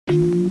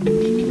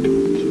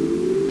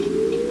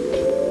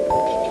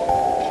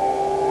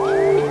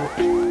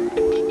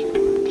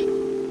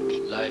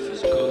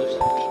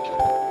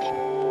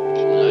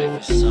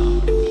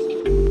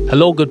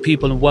Hello, good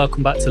people, and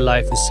welcome back to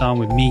Life is Sound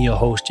with me, your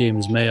host,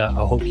 James Mayer.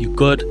 I hope you're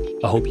good.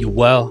 I hope you're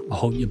well. I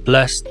hope you're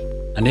blessed.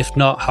 And if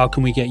not, how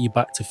can we get you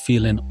back to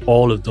feeling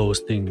all of those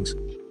things?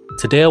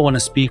 Today, I want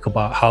to speak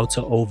about how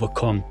to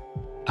overcome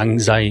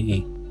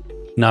anxiety.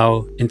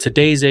 Now, in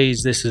today's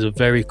age, this is a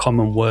very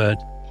common word.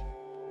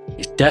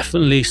 It's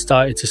definitely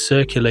started to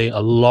circulate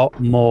a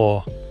lot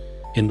more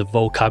in the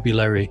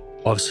vocabulary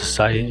of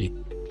society.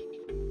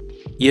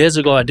 Years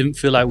ago, I didn't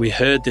feel like we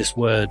heard this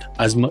word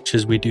as much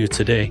as we do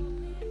today.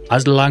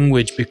 As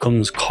language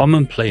becomes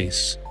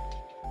commonplace,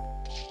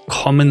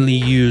 commonly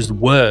used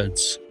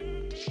words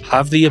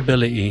have the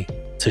ability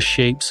to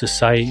shape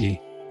society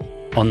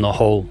on the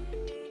whole.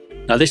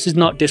 Now, this is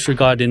not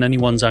disregarding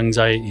anyone's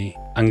anxiety.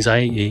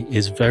 Anxiety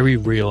is very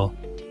real,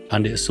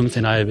 and it's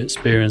something I have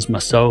experienced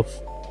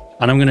myself.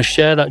 And I'm going to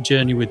share that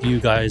journey with you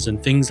guys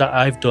and things that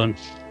I've done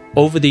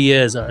over the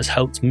years that has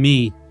helped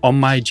me on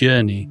my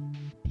journey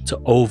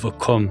to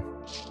overcome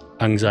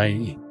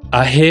anxiety.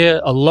 I hear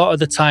a lot of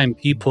the time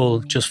people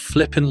just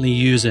flippantly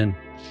using,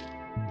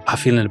 I'm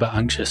feeling a bit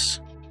anxious.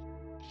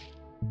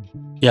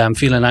 Yeah, I'm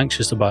feeling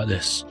anxious about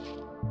this.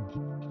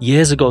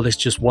 Years ago, this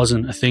just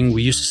wasn't a thing.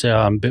 We used to say,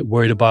 I'm a bit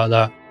worried about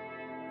that.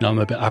 I'm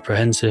a bit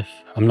apprehensive.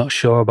 I'm not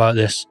sure about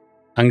this.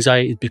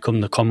 Anxiety has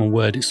become the common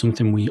word. It's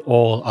something we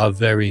all are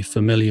very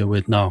familiar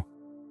with now.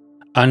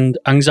 And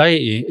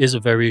anxiety is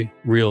a very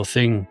real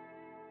thing.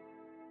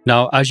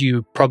 Now, as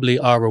you probably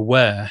are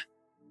aware,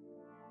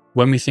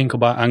 when we think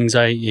about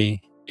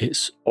anxiety,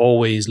 it's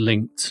always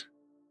linked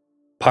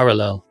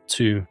parallel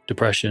to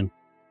depression.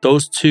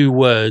 Those two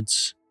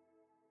words,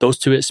 those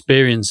two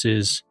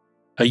experiences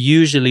are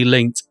usually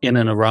linked in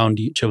and around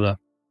each other.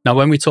 Now,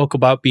 when we talk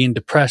about being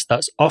depressed,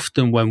 that's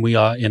often when we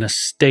are in a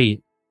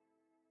state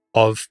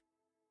of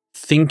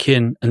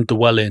thinking and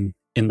dwelling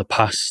in the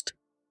past,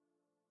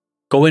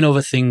 going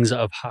over things that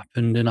have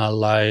happened in our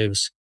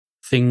lives,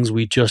 things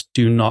we just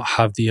do not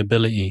have the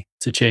ability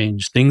to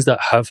change, things that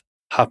have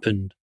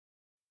happened.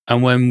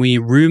 And when we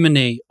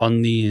ruminate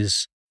on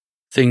these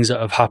things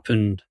that have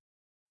happened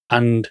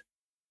and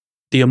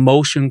the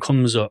emotion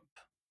comes up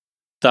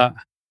that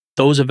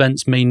those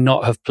events may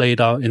not have played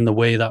out in the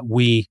way that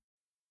we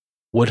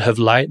would have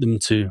liked them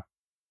to,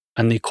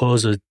 and they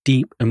cause a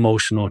deep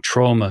emotional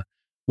trauma.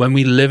 When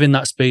we live in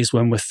that space,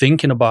 when we're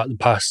thinking about the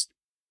past,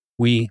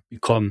 we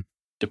become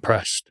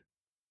depressed.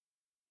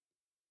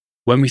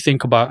 When we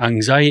think about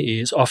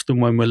anxiety, it's often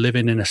when we're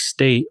living in a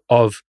state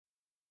of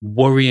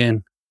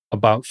worrying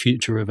about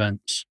future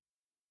events.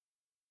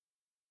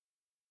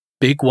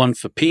 Big one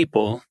for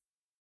people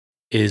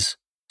is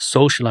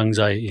social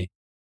anxiety.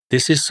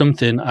 This is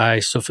something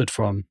I suffered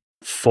from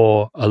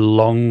for a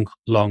long,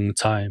 long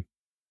time.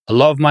 A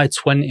lot of my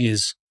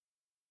 20s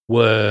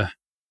were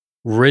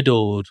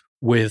riddled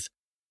with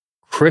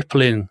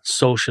crippling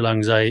social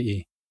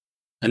anxiety.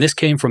 And this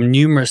came from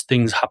numerous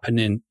things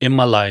happening in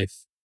my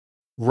life,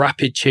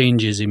 rapid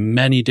changes in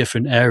many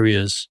different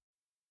areas,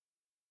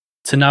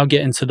 to now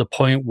getting to the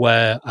point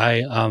where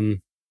I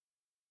am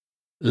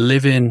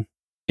living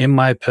in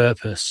my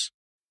purpose,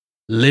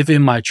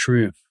 living my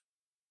truth,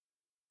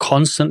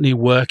 constantly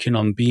working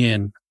on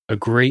being a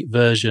great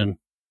version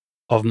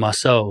of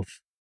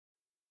myself.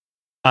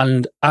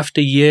 And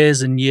after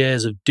years and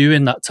years of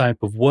doing that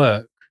type of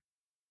work,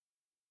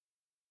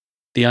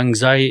 the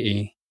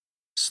anxiety,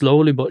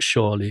 slowly but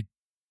surely,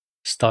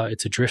 started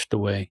to drift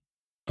away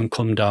and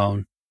come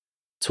down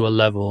to a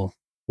level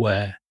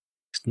where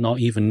it's not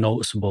even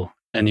noticeable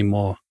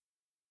anymore.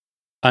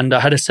 And I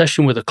had a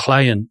session with a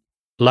client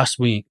last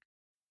week,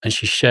 and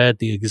she shared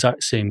the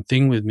exact same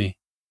thing with me,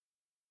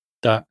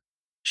 that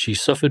she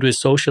suffered with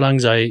social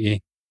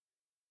anxiety,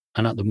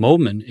 and at the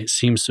moment it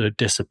seems to have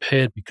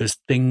disappeared because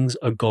things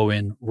are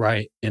going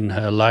right in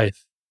her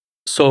life.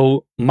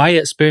 So my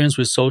experience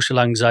with social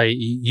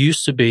anxiety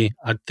used to be,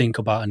 I'd think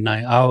about a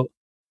night out.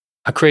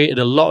 I created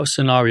a lot of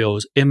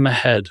scenarios in my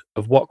head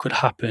of what could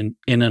happen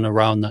in and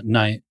around that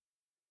night.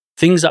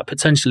 Things that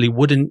potentially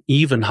wouldn't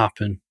even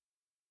happen.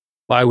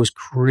 But I was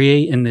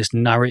creating this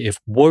narrative,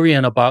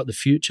 worrying about the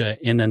future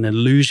in an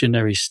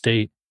illusionary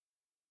state.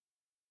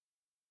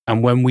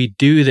 And when we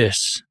do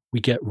this,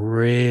 we get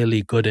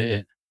really good at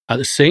it. At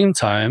the same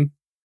time,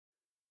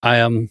 I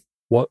am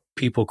what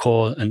people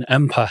call an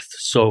empath.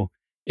 So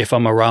if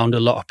I'm around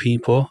a lot of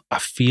people, I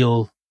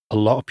feel a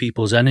lot of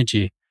people's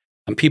energy.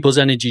 And people's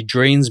energy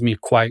drains me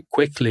quite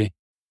quickly.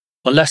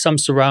 Unless I'm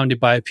surrounded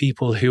by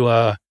people who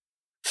are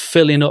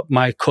filling up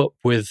my cup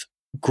with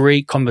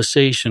great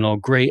conversation or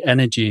great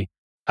energy,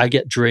 I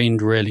get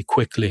drained really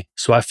quickly.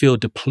 So I feel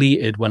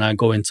depleted when I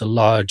go into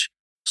large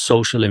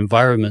social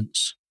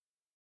environments.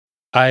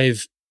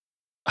 I've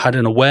had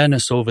an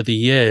awareness over the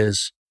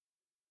years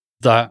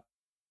that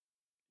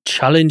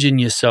challenging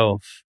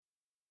yourself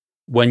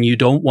when you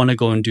don't want to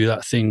go and do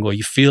that thing, or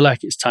you feel like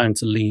it's time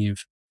to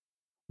leave,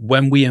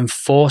 when we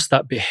enforce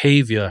that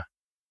behavior,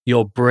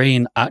 your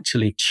brain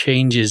actually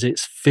changes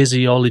its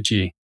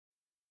physiology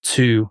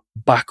to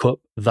back up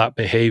that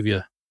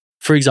behavior.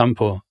 For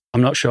example,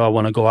 I'm not sure I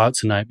want to go out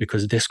tonight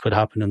because this could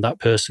happen and that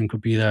person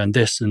could be there and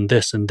this and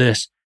this and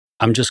this.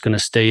 I'm just going to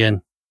stay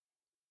in.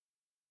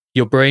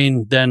 Your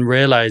brain then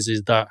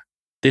realizes that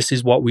this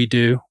is what we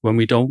do when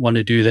we don't want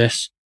to do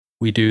this.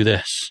 We do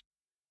this,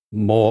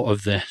 more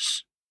of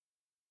this.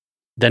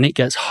 Then it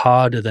gets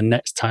harder the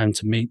next time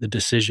to make the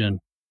decision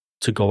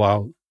to go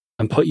out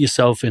and put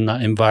yourself in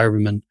that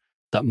environment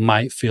that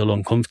might feel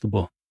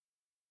uncomfortable.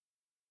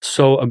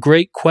 So a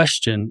great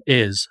question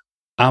is,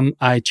 am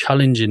I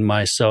challenging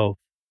myself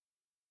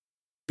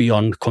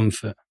beyond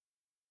comfort?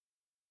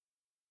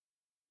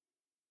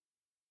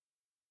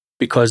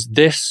 Because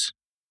this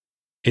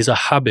is a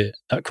habit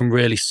that can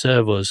really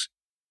serve us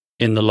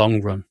in the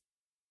long run.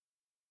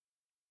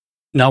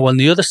 Now, on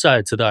the other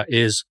side to that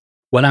is,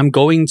 when I'm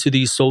going to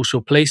these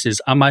social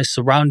places, am I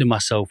surrounding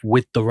myself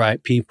with the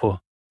right people?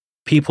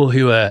 People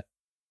who are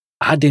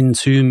adding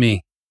to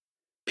me,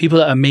 people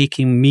that are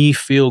making me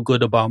feel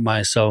good about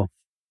myself.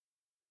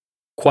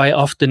 Quite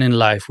often in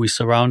life, we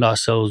surround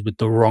ourselves with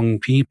the wrong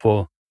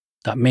people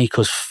that make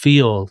us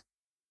feel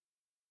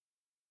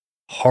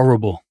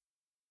horrible.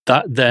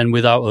 That then,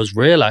 without us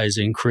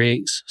realizing,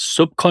 creates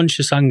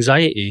subconscious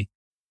anxiety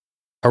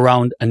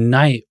around a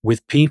night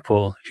with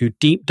people who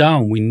deep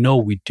down we know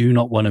we do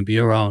not want to be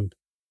around.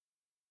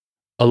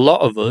 A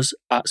lot of us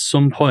at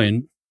some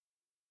point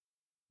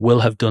will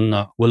have done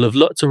that, will have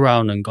looked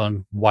around and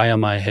gone, why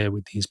am I here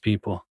with these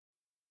people?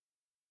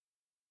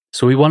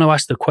 So we want to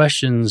ask the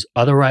questions,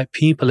 are the right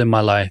people in my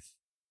life?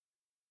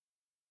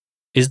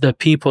 Is there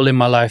people in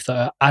my life that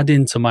are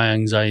adding to my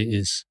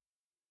anxieties?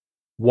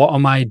 What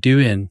am I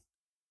doing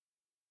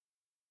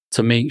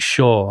to make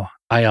sure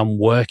I am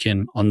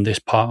working on this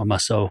part of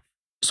myself?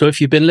 So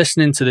if you've been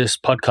listening to this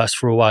podcast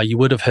for a while, you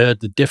would have heard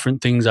the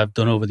different things I've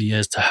done over the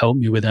years to help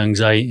me with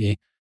anxiety.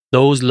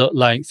 Those look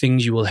like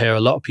things you will hear a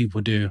lot of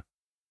people do.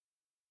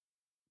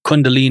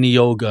 Kundalini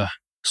yoga,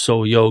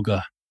 soul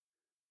yoga,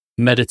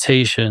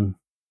 meditation,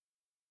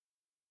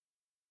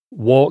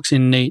 walks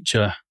in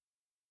nature,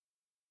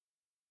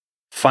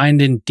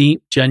 finding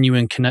deep,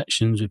 genuine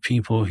connections with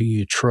people who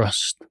you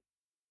trust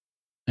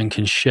and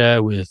can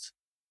share with,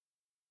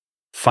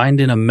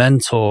 finding a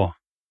mentor,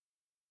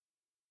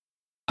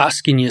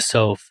 asking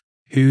yourself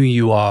who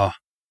you are.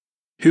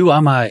 Who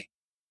am I?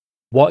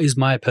 What is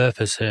my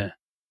purpose here?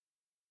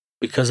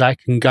 Because I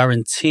can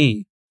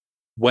guarantee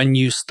when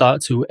you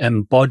start to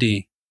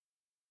embody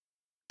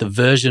the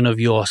version of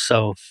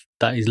yourself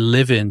that is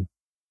living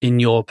in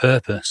your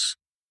purpose,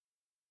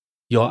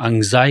 your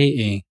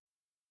anxiety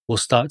will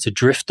start to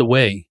drift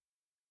away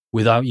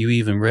without you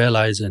even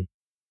realizing.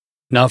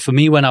 Now, for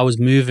me, when I was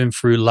moving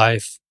through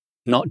life,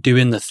 not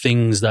doing the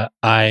things that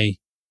I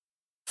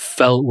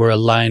felt were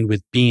aligned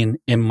with being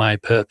in my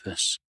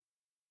purpose,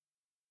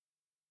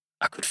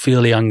 I could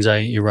feel the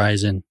anxiety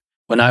rising.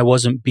 When I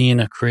wasn't being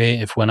a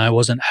creative, when I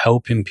wasn't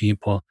helping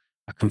people,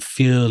 I can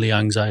feel the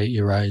anxiety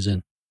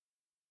rising.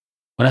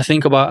 When I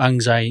think about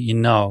anxiety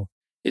now,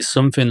 it's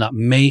something that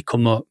may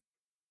come up,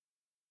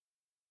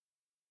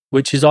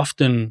 which is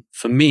often,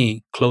 for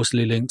me,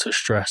 closely linked to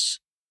stress.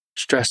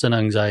 Stress and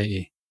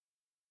anxiety,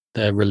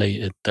 they're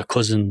related, they're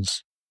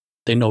cousins,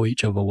 they know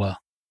each other well.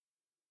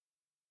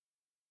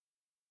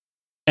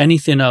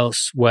 Anything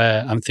else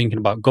where I'm thinking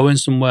about going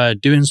somewhere,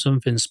 doing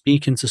something,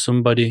 speaking to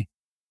somebody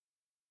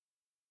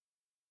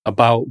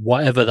about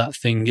whatever that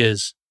thing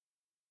is,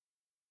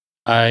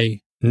 I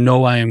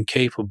know I am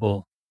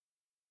capable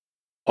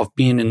of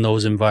being in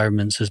those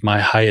environments as my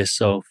highest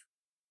self,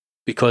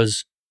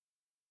 because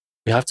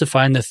we have to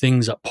find the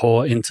things that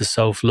pour into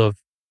self-love.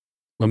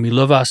 When we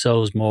love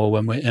ourselves more,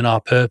 when we're in our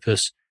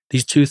purpose,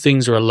 these two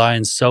things are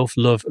aligned,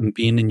 self-love and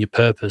being in your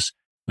purpose.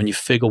 When you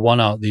figure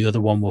one out, the other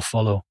one will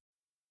follow.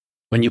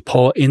 When you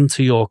pour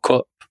into your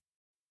cup,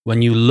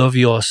 when you love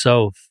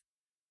yourself,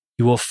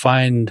 you will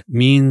find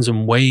means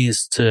and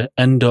ways to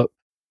end up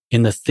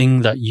in the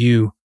thing that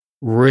you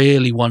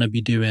really want to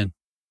be doing,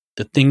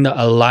 the thing that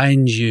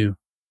aligns you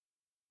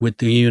with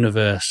the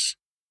universe,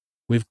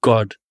 with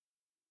God.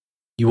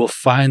 You will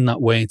find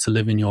that way to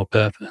live in your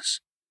purpose.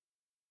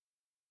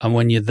 And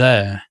when you're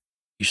there,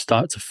 you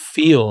start to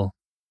feel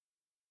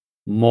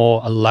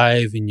more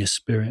alive in your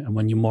spirit. And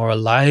when you're more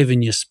alive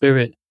in your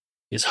spirit,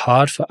 it's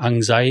hard for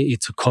anxiety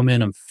to come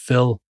in and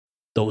fill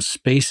those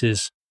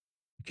spaces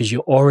because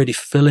you're already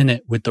filling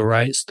it with the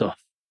right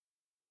stuff.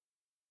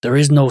 There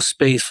is no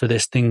space for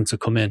this thing to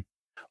come in.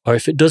 Or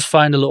if it does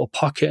find a little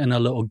pocket and a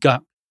little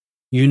gap,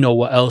 you know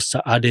what else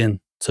to add in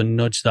to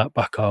nudge that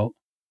back out.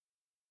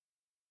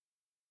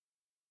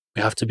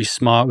 We have to be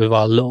smart with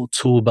our little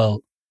tool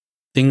belt.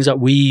 Things that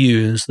we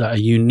use that are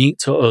unique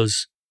to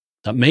us,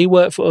 that may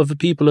work for other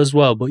people as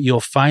well, but you'll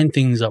find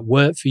things that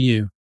work for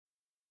you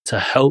to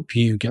help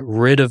you get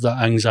rid of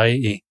that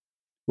anxiety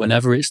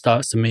whenever it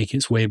starts to make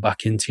its way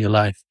back into your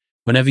life.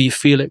 Whenever you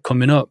feel it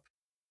coming up,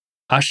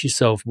 ask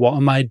yourself, what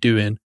am I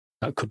doing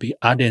that could be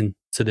adding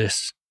to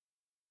this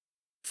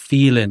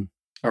feeling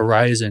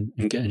arising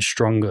and getting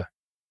stronger?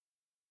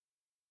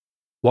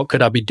 What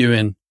could I be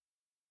doing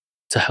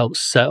to help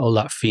settle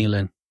that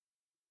feeling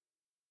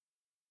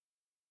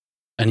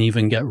and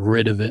even get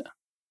rid of it?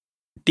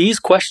 These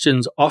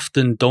questions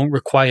often don't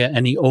require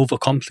any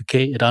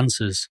overcomplicated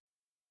answers.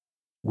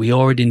 We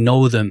already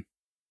know them.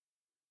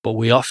 but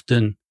we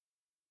often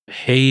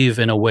behave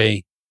in a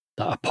way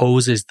that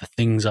opposes the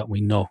things that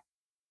we know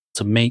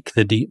to make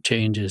the deep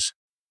changes.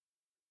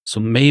 So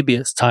maybe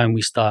it's time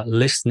we start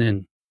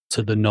listening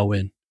to the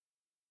knowing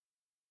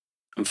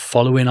and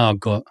following our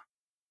gut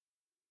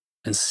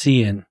and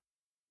seeing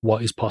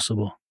what is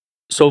possible.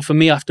 So for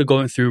me, after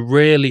going through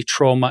really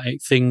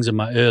traumatic things in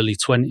my early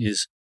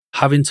 20s,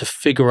 having to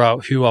figure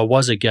out who I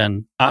was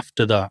again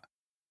after that,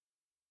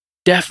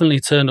 definitely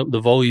turned up the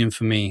volume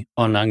for me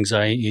on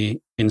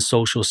anxiety in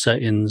social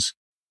settings,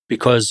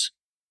 because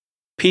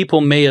people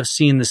may have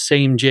seen the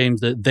same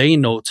James that they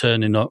know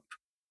turning up,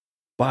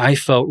 but I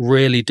felt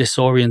really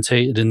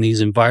disorientated in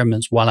these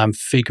environments while I'm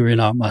figuring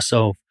out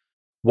myself,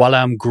 while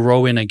I'm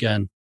growing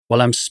again,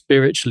 while I'm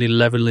spiritually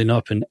leveling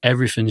up and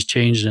everything's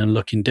changing and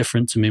looking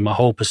different to me. My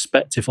whole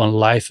perspective on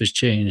life has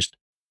changed.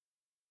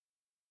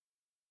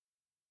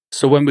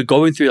 So when we're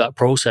going through that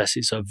process,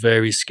 it's a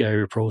very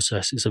scary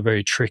process. It's a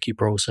very tricky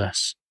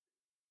process.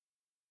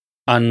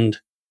 And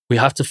we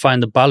have to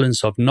find the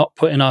balance of not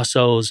putting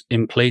ourselves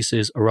in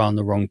places around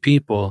the wrong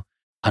people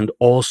and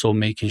also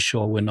making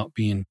sure we're not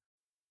being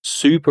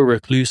super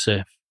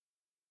reclusive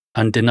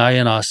and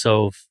denying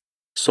ourselves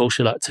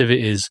social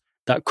activities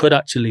that could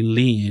actually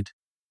lead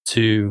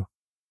to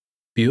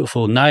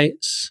beautiful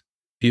nights,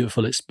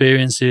 beautiful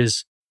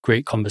experiences,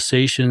 great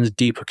conversations,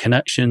 deeper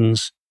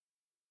connections.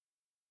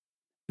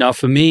 Now,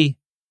 for me,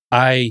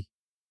 I,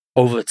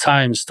 over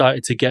time,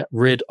 started to get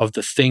rid of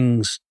the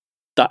things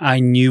that I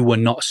knew were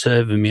not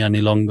serving me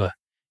any longer.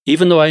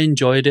 Even though I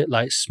enjoyed it,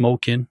 like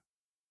smoking.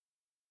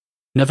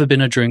 Never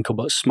been a drinker,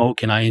 but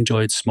smoking, I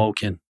enjoyed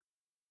smoking.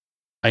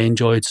 I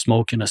enjoyed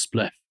smoking a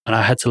spliff. And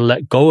I had to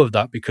let go of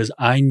that because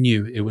I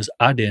knew it was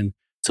adding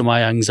to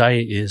my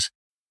anxieties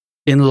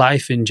in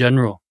life in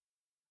general.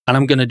 And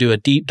I'm going to do a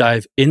deep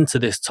dive into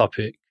this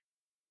topic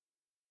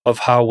of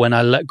how when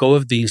I let go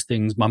of these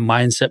things, my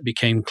mindset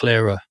became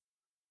clearer.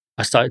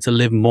 I started to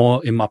live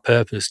more in my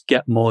purpose,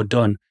 get more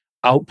done,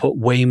 output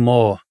way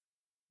more,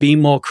 be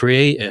more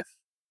creative.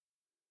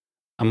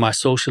 And my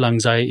social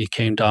anxiety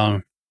came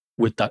down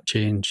with that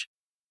change.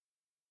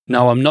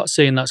 Now, I'm not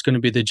saying that's going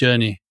to be the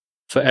journey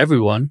for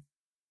everyone,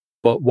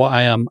 but what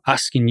I am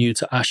asking you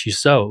to ask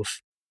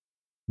yourself,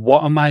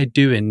 what am I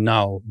doing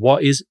now?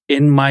 What is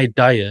in my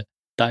diet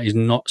that is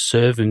not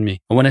serving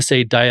me? And when I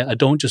say diet, I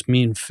don't just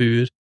mean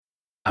food.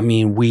 I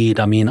mean weed,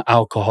 I mean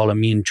alcohol, I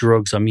mean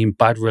drugs, I mean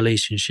bad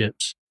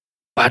relationships,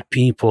 bad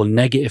people,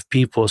 negative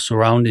people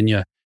surrounding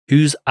you.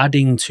 Who's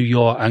adding to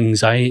your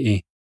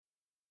anxiety?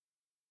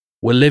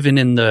 We're living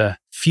in the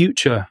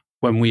future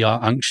when we are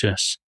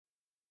anxious.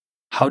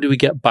 How do we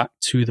get back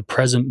to the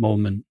present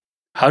moment?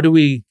 How do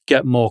we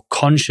get more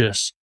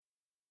conscious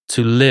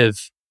to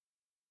live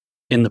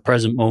in the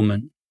present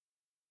moment?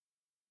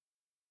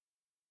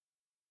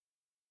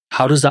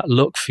 How does that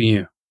look for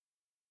you?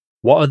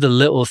 What are the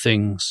little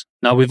things?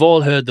 Now, we've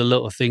all heard the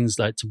little things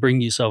like to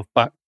bring yourself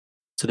back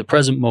to the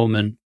present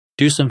moment.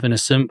 Do something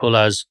as simple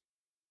as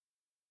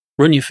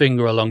run your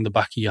finger along the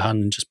back of your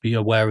hand and just be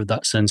aware of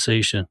that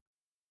sensation.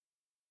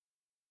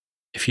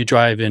 If you're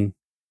driving,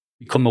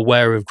 become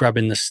aware of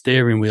grabbing the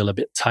steering wheel a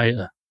bit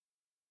tighter.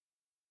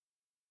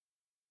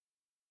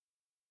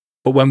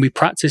 But when we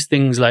practice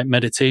things like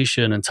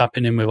meditation and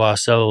tapping in with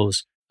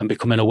ourselves and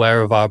becoming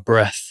aware of our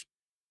breath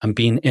and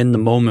being in the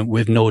moment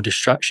with no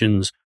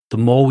distractions, the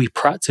more we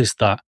practice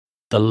that,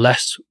 the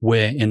less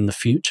we're in the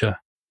future.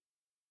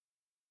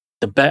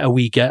 The better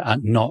we get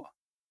at not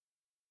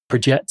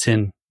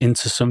projecting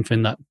into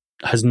something that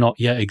has not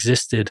yet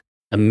existed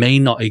and may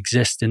not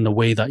exist in the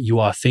way that you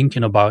are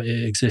thinking about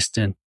it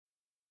existing.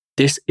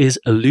 This is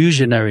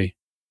illusionary.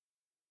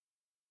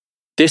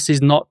 This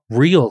is not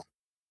real.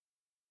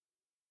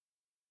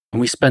 And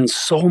we spend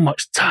so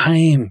much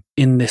time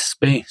in this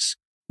space,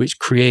 which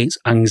creates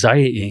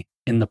anxiety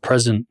in the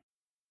present.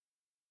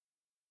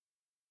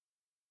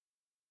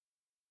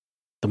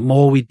 The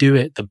more we do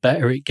it, the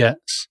better it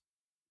gets.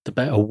 The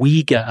better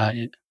we get at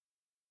it.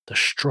 The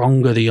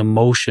stronger the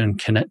emotion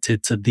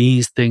connected to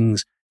these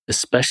things,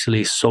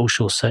 especially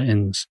social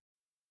settings.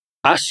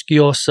 Ask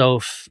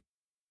yourself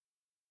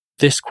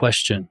this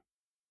question.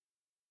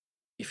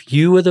 If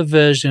you were the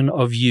version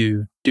of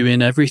you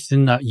doing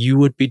everything that you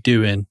would be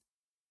doing,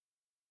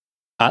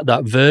 at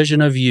that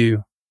version of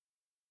you,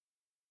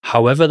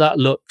 however that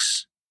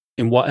looks,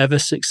 in whatever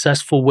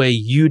successful way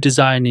you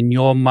design in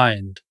your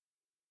mind,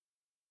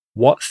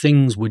 what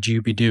things would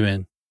you be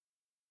doing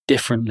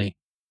differently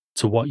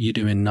to what you're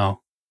doing now?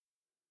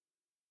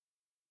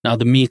 Now,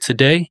 the me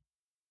today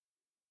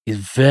is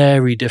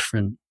very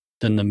different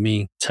than the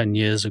me 10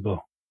 years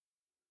ago.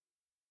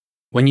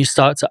 When you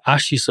start to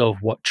ask yourself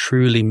what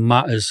truly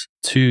matters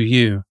to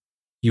you,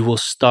 you will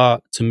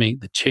start to make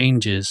the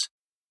changes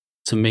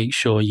to make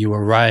sure you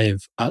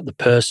arrive at the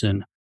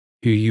person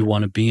who you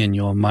want to be in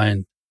your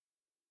mind.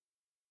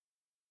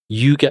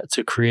 You get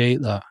to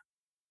create that.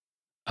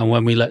 And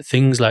when we let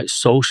things like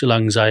social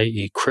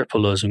anxiety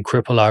cripple us and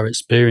cripple our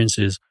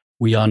experiences,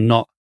 we are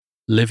not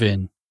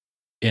living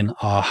in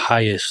our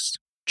highest,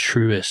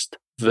 truest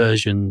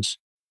versions.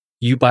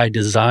 You by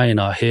design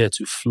are here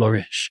to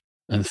flourish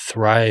and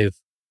thrive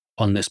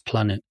on this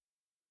planet.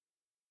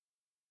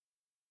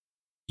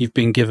 You've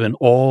been given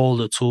all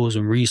the tools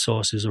and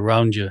resources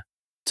around you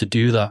to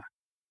do that.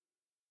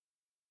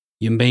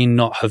 You may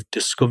not have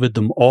discovered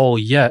them all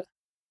yet,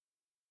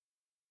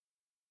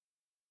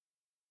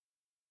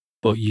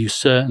 but you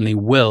certainly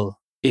will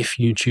if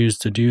you choose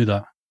to do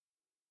that.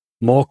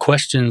 More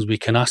questions we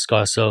can ask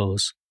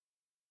ourselves.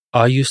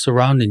 Are you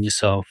surrounding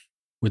yourself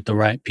with the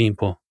right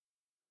people?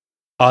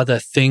 Are there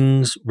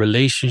things,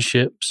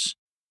 relationships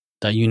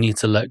that you need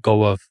to let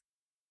go of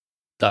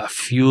that are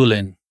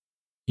fueling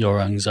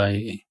your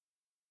anxiety?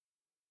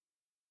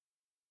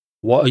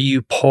 What are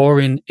you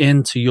pouring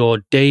into your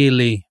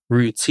daily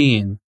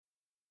routine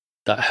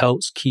that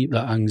helps keep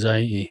that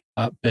anxiety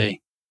at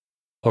bay?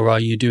 Or are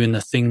you doing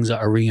the things that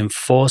are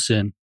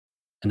reinforcing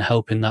and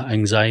helping that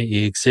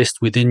anxiety exist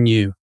within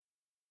you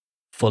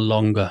for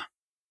longer?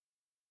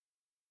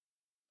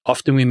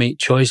 Often we make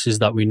choices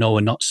that we know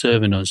are not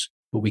serving us,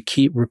 but we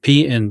keep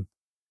repeating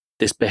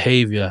this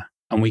behavior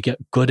and we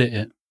get good at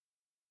it.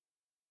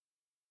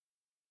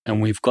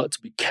 And we've got to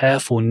be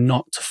careful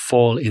not to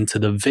fall into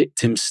the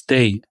victim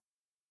state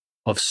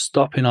of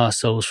stopping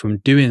ourselves from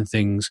doing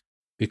things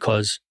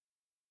because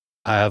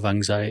I have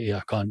anxiety,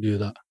 I can't do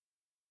that.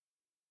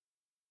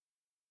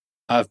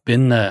 I've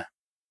been there.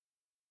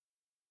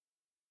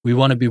 We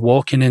want to be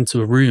walking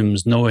into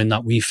rooms knowing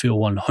that we feel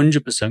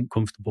 100%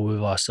 comfortable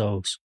with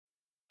ourselves.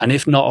 And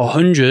if not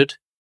 100,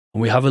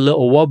 and we have a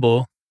little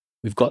wobble,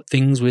 we've got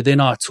things within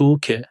our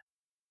toolkit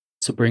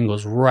to bring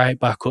us right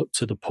back up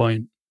to the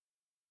point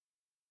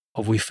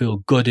of we feel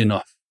good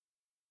enough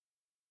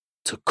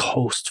to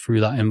coast through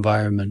that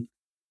environment,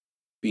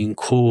 being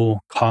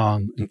cool,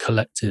 calm, and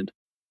collected.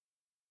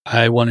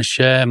 I want to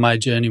share my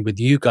journey with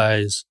you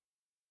guys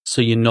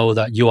so you know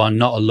that you are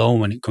not alone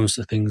when it comes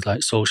to things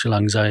like social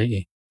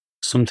anxiety.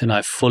 Something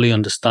I fully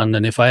understand.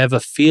 And if I ever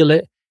feel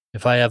it,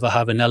 if I ever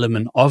have an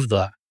element of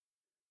that,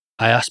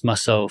 I ask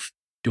myself,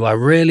 do I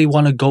really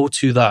want to go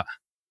to that?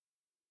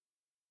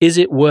 Is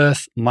it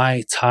worth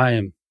my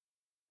time?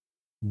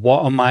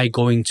 What am I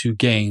going to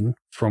gain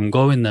from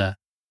going there?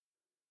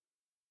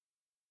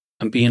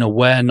 And being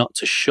aware not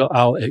to shut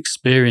out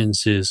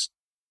experiences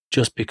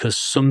just because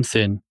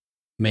something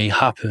may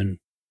happen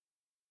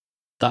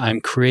that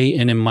I'm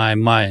creating in my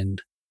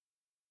mind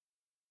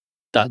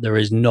that there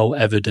is no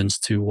evidence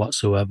to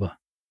whatsoever.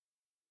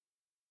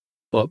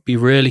 But be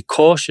really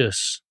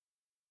cautious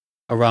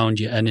around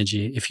your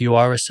energy. If you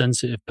are a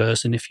sensitive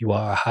person, if you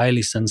are a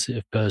highly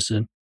sensitive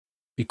person,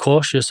 be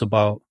cautious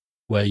about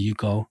where you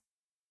go,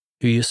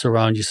 who you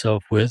surround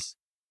yourself with,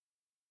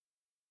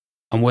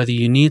 and whether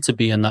you need to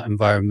be in that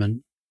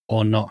environment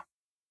or not.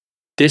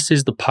 This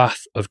is the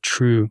path of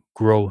true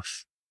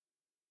growth.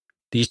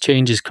 These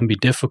changes can be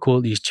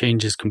difficult, these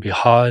changes can be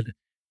hard,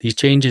 these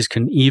changes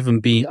can even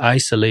be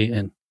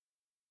isolating.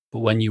 But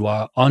when you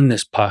are on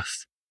this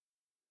path,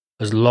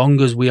 as long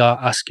as we are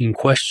asking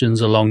questions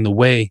along the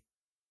way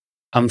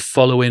and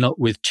following up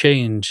with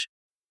change,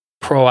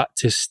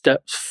 proactive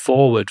steps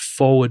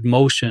forward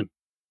motion.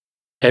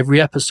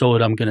 Every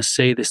episode, I'm going to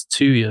say this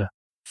to you,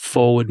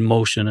 forward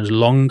motion. As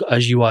long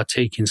as you are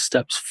taking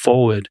steps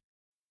forward,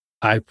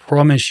 I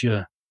promise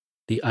you,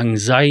 the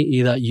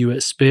anxiety that you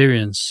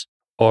experience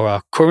or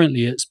are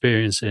currently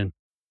experiencing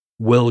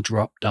will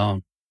drop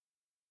down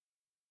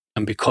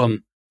and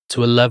become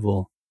to a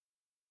level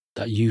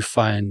that you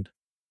find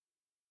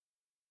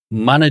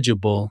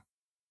manageable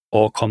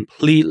or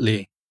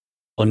completely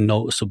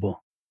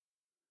unnoticeable.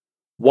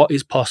 What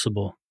is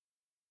possible?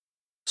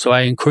 So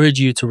I encourage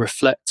you to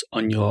reflect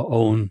on your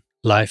own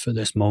life at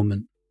this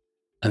moment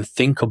and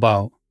think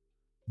about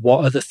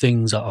what are the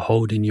things that are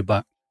holding you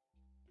back?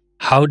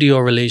 How do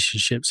your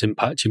relationships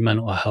impact your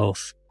mental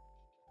health?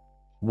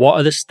 What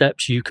are the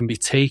steps you can be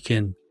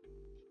taking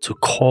to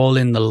call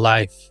in the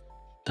life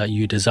that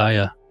you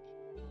desire?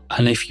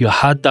 And if you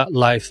had that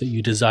life that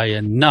you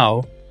desire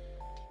now,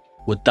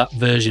 would that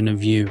version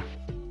of you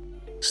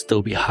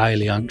still be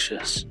highly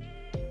anxious?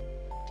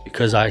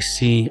 Because I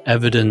see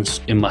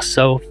evidence in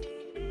myself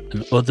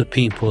and other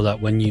people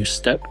that when you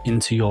step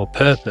into your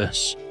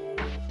purpose,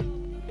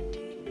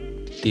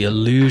 the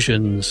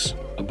illusions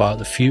about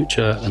the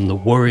future and the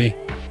worry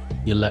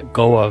you let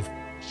go of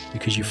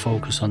because you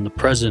focus on the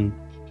present,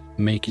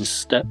 making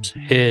steps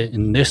here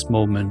in this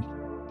moment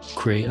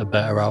create a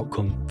better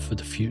outcome for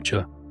the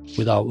future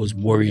without us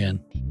worrying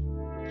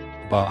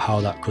about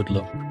how that could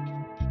look.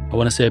 I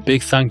want to say a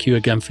big thank you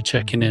again for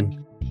checking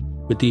in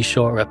with these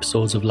shorter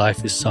episodes of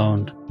Life is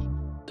Sound.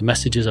 The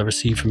messages I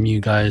receive from you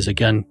guys,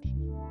 again,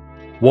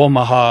 warm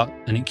my heart,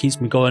 and it keeps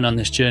me going on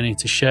this journey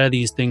to share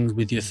these things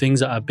with you,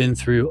 things that I've been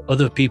through,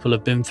 other people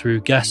have been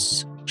through,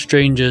 guests,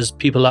 strangers,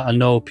 people that I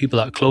know, people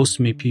that are close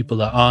to me, people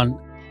that aren't,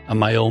 and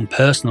my own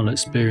personal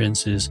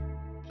experiences.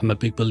 I'm a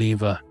big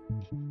believer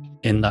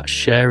in that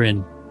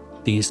sharing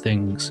these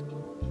things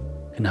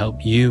can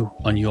help you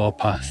on your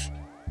path,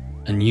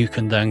 and you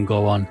can then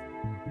go on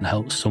and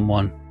help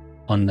someone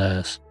on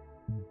theirs.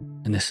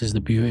 And this is the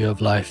beauty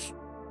of life.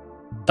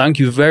 Thank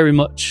you very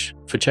much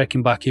for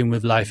checking back in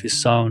with Life is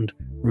Sound.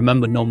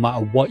 Remember, no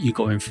matter what you're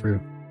going through,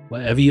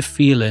 whatever you're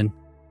feeling,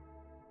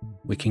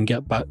 we can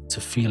get back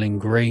to feeling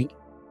great,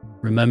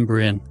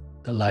 remembering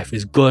that life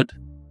is good,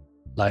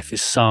 life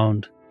is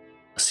sound.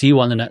 I'll see you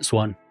on the next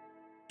one.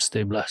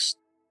 Stay blessed.